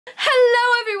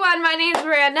Hello everyone, my name is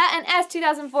Miranda, and as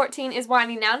 2014 is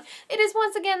winding down, it is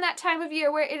once again that time of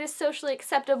year where it is socially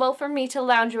acceptable for me to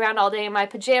lounge around all day in my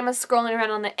pajamas scrolling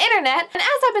around on the internet. And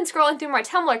as I've been scrolling through my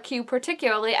Tumblr queue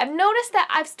particularly, I've noticed that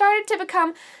I've started to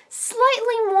become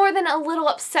slightly more than a little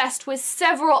obsessed with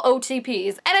several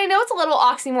OTPs. And I know it's a little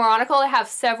oxymoronical to have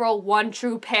several one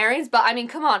true pairings, but I mean,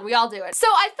 come on, we all do it. So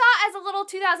I thought as a little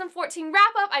 2014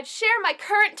 wrap up, I'd share my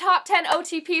current top 10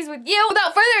 OTPs with you.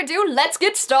 Without further ado, let's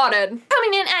get started.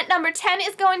 Coming in at number 10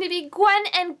 is going to be Gwen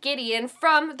and Gideon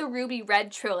from the Ruby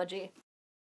Red trilogy.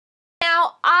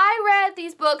 Now, I read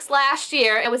these books last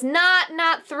year. I was not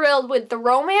thrilled with the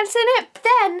romance in it, but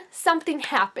then something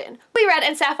happened. Ruby Red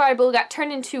and Sapphire Blue got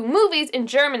turned into movies in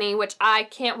Germany, which I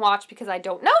can't watch because I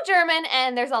don't know German,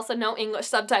 and there's also no English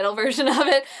subtitle version of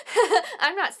it.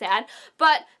 I'm not sad,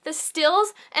 but the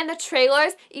stills and the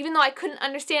trailers, even though I couldn't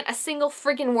understand a single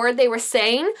friggin' word they were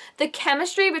saying, the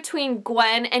chemistry between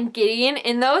Gwen and Gideon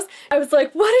in those, I was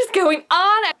like, what is going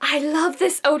on? I love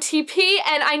this OTP,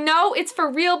 and I know it's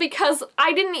for real because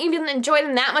I didn't even enjoy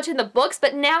them that much in the books,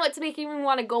 but now it's making me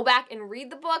want to go back and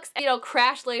read the books. It'll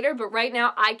crash later, but right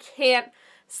now I can't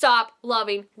stop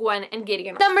loving Gwen and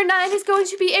Gideon. Number 9 is going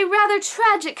to be a rather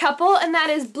tragic couple, and that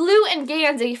is Blue and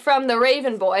Gansey from the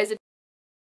Raven Boys. If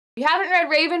you haven't read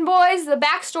Raven Boys, the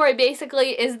backstory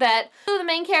basically is that Blue, the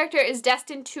main character, is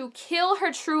destined to kill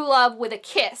her true love with a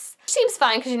kiss. Seems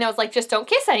fine because, you know, it's like, just don't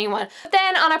kiss anyone. But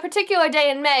then on a particular day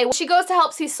in May, she goes to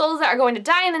help see souls that are going to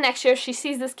die in the next year. She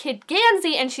sees this kid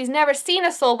Gansey, and she's never seen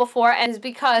a soul before, and it's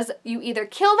because you either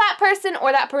kill that person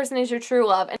or that person is your true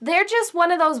love. And they're just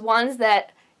one of those ones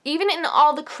that, even in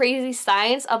all the crazy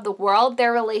science of the world,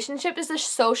 their relationship is just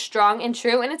so strong and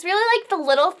true. And it's really like the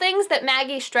little things that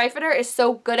Maggie Streifeder is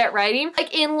so good at writing.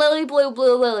 Like in Lily Blue,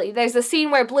 Blue Lily, there's a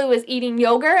scene where Blue is eating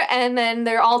yogurt and then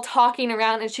they're all talking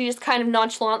around and she just kind of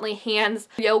nonchalantly hands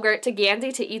yogurt to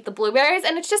Gansey to eat the blueberries.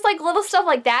 And it's just like little stuff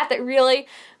like that that really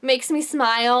makes me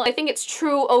smile. I think it's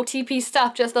true OTP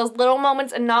stuff, just those little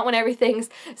moments and not when everything's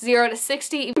 0 to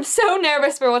 60. I'm so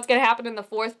nervous for what's gonna happen in the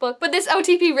 4th book, but this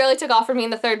OTP really took off for me in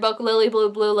the 3rd book, Lily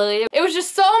Blue, Blue Lily. It was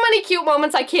just so many cute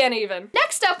moments I can't even.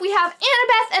 Next up we have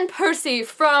Annabeth and Percy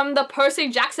from the Percy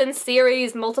Jackson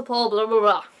series, multiple blah blah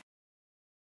blah.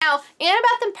 Now,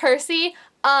 Annabeth and Percy,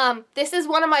 this is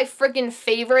one of my friggin'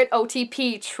 favorite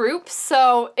OTP tropes,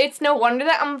 so it's no wonder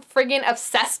that I'm friggin'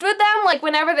 obsessed with them. Like,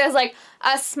 whenever there's, like,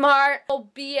 a smart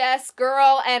BS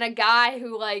girl and a guy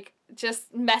who, like,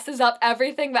 just messes up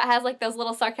everything but has, like, those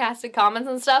little sarcastic comments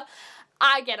and stuff,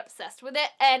 I get obsessed with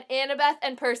it, and Annabeth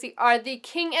and Percy are the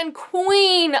king and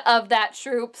queen of that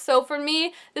trope. So for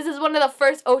me, this is one of the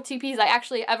first OTPs I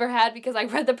actually ever had because I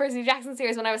read the Percy Jackson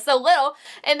series when I was so little,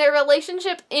 and their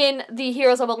relationship in the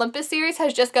Heroes of Olympus series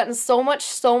has just gotten so much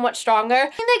stronger.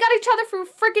 And they got each other through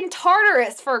freaking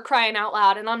Tartarus, for crying out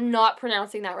loud, and I'm not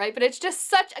pronouncing that right, but it's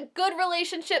just such a good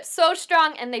relationship, so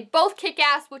strong, and they both kick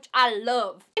ass, which I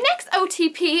love. The next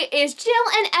OTP is Jill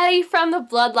and Eddie from the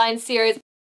Bloodline series.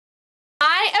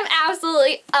 I am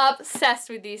absolutely obsessed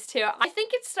with these two. I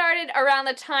think it started around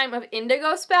the time of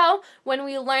Indigo Spell when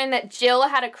we learned that Jill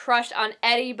had a crush on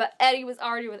Eddie, but Eddie was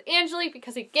already with Angelique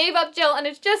because he gave up Jill, and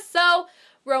it's just so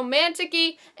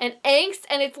romantic-y and angst,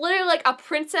 and it's literally like a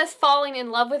princess falling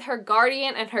in love with her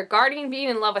guardian and her guardian being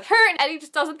in love with her, and Eddie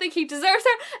just doesn't think he deserves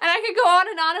her, and I could go on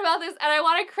and on about this, and I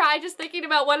want to cry just thinking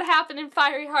about what happened in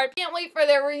Fiery Heart. Can't wait for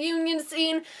their reunion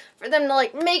scene, for them to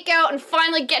like make out and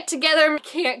finally get together.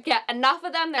 Can't get enough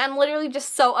of them. I'm literally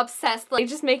just so obsessed. Like, they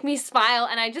just make me smile,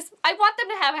 and I want them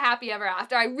to have a happy ever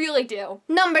after. I really do.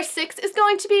 Number 6 is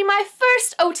going to be my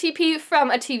first OTP from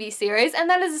a TV series, and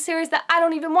that is a series that I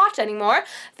don't even watch anymore,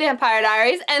 Vampire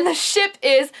Diaries, and the ship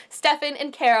is Stefan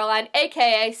and Caroline,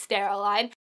 aka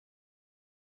Steroline.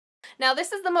 Now,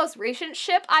 this is the most recent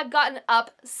ship I've gotten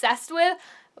obsessed with,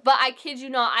 but I kid you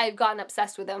not, I've gotten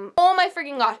obsessed with them. Oh my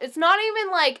freaking gosh. It's not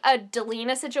even like a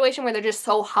Delina situation where they're just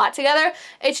so hot together.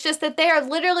 It's just that they are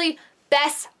literally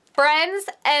best friends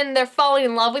and they're falling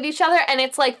in love with each other, and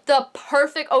it's like the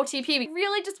perfect OTP. We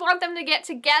really just want them to get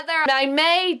together. And I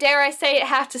may, dare I say it,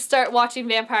 have to start watching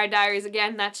Vampire Diaries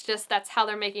again. That's how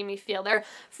they're making me feel. They're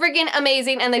friggin'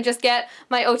 amazing, and they just get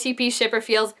my OTP shipper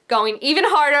feels going even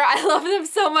harder. I love them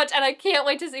so much, and I can't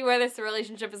wait to see where this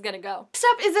relationship is gonna go. Next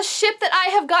up is a ship that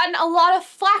I have gotten a lot of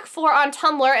flack for on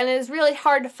Tumblr, and it is really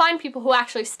hard to find people who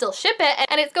actually still ship it,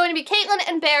 and it's going to be Caitlin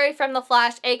and Barry from The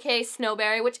Flash, aka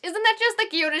Snowberry, which isn't that just the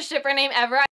cutest shipper name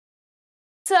ever?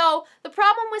 So the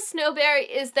problem with Snowberry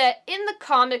is that in the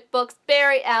comic books,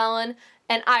 Barry Allen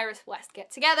and Iris West get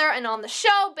together, and on the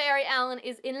show, Barry Allen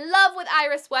is in love with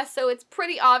Iris West, so it's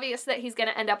pretty obvious that he's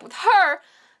gonna end up with her.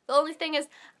 The only thing is,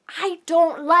 I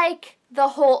don't like the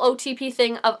whole OTP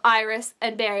thing of Iris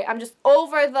and Barry. I'm just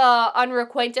over the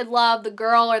unrequited love, the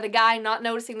girl or the guy not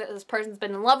noticing that this person's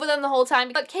been in love with them the whole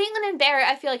time. But Caitlyn and Barry,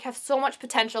 I feel like, have so much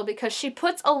potential because she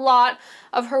puts a lot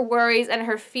of her worries and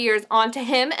her fears onto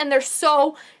him, and they're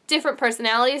so different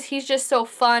personalities. He's just so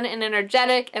fun and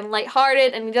energetic and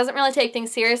lighthearted, and he doesn't really take things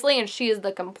seriously, and she is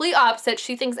the complete opposite.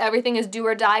 She thinks everything is do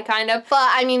or die, kind of. But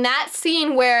I mean, that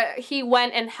scene where he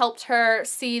went and helped her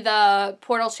see the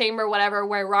portal chamber, whatever,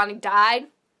 where Ronnie died,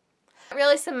 it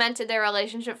really cemented their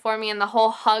relationship for me, and the whole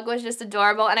hug was just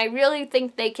adorable, and I really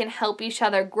think they can help each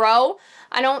other grow.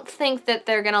 I don't think that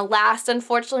they're gonna last,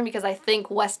 unfortunately, because I think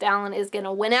West Allen is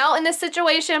gonna win out in this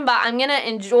situation, but I'm gonna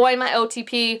enjoy my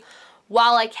OTP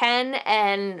while I can,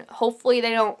 and hopefully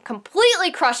they don't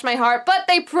completely crush my heart, but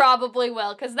they probably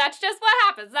will, because that's just what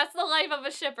happens. That's the life of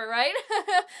a shipper, right?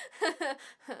 Number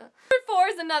 4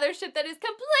 is another ship that is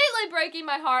completely breaking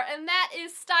my heart, and that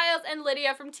is Stiles and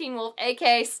Lydia from Teen Wolf,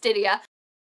 aka Stydia.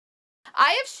 I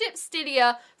have shipped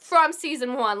Stydia from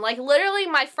season 1. Like, literally,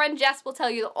 my friend Jess will tell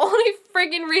you the only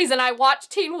friggin' reason I watch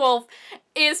Teen Wolf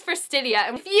is for Stydia.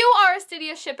 And if you are a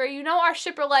Stydia shipper, you know our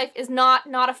shipper life is not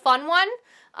a fun one.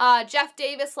 Jeff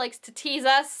Davis likes to tease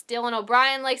us. Dylan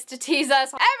O'Brien likes to tease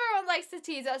us. Everyone likes to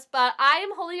tease us, but I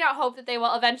am holding out hope that they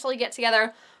will eventually get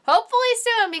together. Hopefully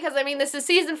soon, because I mean, this is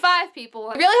season 5, people.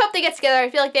 I really hope they get together. I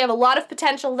feel like they have a lot of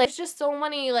potential. There's just so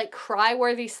many like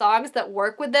cry-worthy songs that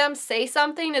work with them. Say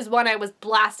Something is one I was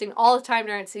blasting all the time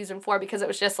during season 4 because it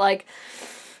was just like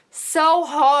so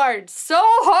hard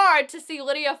to see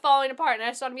Lydia falling apart, and I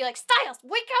just want to be like, Stiles,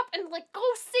 wake up and like go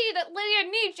see that Lydia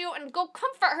needs you and go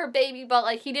comfort her, baby. But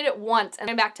like, he did it once and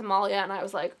I'm back to Malia, and I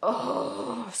was like,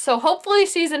 oh. So hopefully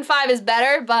season 5 is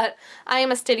better, but I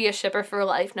am a Stydia shipper for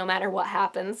life no matter what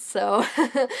happens, so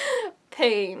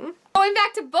pain. Going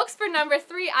back to books for number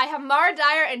 3, I have Mara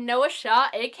Dyer and Noah Shaw,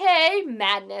 aka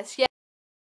Madness. Yeah.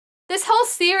 This whole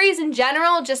series in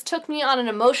general just took me on an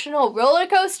emotional roller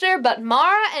coaster, but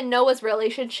Mara and Noah's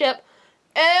relationship,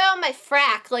 oh my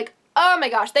frack, like, oh my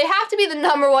gosh, they have to be the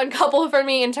 #1 couple for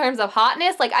me in terms of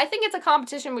hotness. Like, I think it's a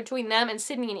competition between them and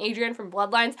Sydney and Adrian from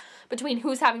Bloodlines, between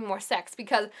who's having more sex,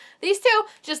 because these two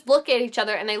just look at each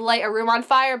other and they light a room on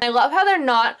fire. I love how they're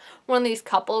not one of these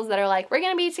couples that are like, we're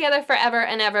gonna be together forever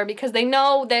and ever, because they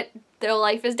know that their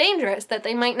life is dangerous, that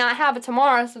they might not have it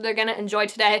tomorrow, so they're gonna enjoy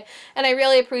today. And I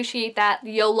really appreciate that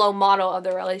YOLO model of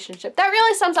their relationship. That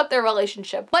really sums up their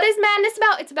relationship. What is Madness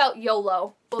about? It's about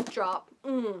YOLO. Book drop.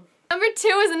 Number 2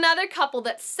 is another couple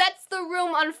that sets the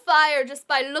room on fire just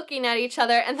by looking at each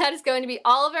other, and that is going to be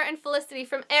Oliver and Felicity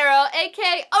from Arrow,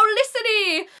 aka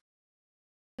Olicity!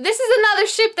 This is another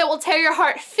ship that will tear your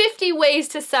heart 50 ways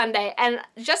to Sunday, and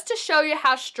just to show you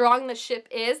how strong the ship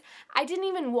is, I didn't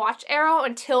even watch Arrow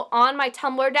until on my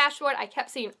Tumblr dashboard. I kept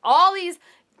seeing all these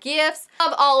gifs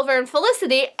of Oliver and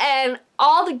Felicity, and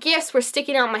all the gifs were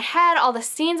sticking out in my head, all the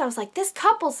scenes. I was like, this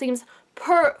couple seems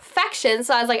perfection,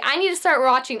 so I was like, I need to start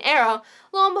watching Arrow.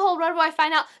 Lo and behold, what do I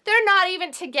find out? They're not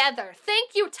even together.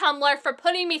 Thank you, Tumblr, for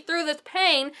putting me through this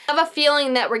pain. I have a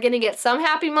feeling that we're gonna get some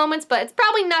happy moments, but it's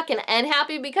probably not gonna end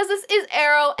happy because this is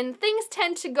Arrow, and things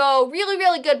tend to go really,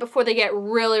 really good before they get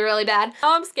really, really bad.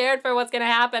 Oh, I'm scared for what's gonna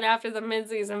happen after the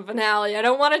mid-season finale. I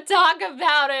don't want to talk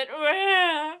about it.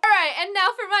 Alright, and now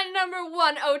for my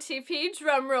 #1 OTP,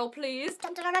 drumroll please.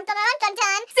 Dun, dun, dun, dun, dun, dun,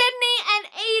 dun. Sydney and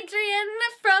Adrian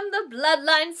from the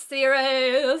Bloodline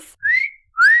series.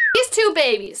 These two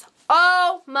babies,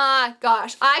 oh my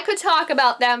gosh, I could talk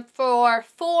about them for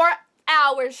 4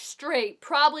 hours straight,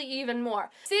 probably even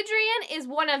more. Sidrian is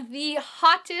one of the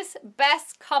hottest,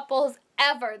 best couples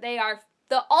ever. They are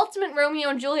the ultimate Romeo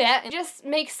and Juliet, and just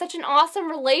makes such an awesome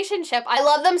relationship. I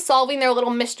love them solving their little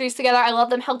mysteries together. I love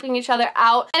them helping each other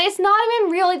out. And it's not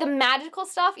even really the magical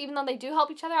stuff, even though they do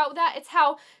help each other out with that. It's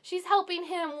how she's helping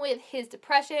him with his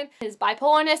depression, his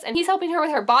bipolarness, and he's helping her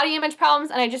with her body image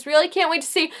problems. And I just really can't wait to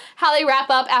see how they wrap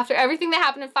up after everything that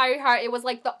happened in Fiery Heart. It was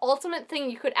like the ultimate thing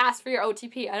you could ask for your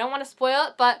OTP. I don't want to spoil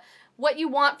it, but what you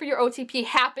want for your OTP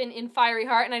happened in Fiery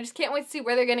Heart, and I just can't wait to see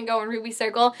where they're gonna go in Ruby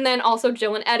Circle. And then also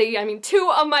Jill and Eddie. I mean,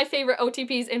 2 of my favorite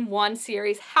OTPs in one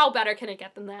series. How better can it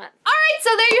get than that? Alright, so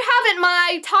there you have it,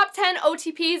 my top 10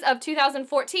 OTPs of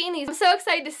 2014. I'm so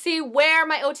excited to see where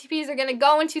my OTPs are gonna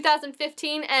go in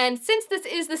 2015, and since this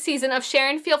is the season of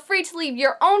sharing, feel free to leave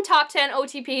your own top 10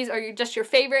 OTPs or just your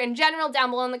favorite in general down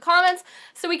below in the comments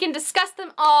so we can discuss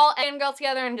them all and go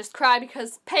together and just cry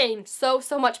because pain, so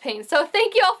much pain. So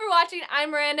thank you all for watching.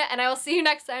 I'm Miranda, and I will see you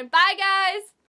next time. Bye, guys!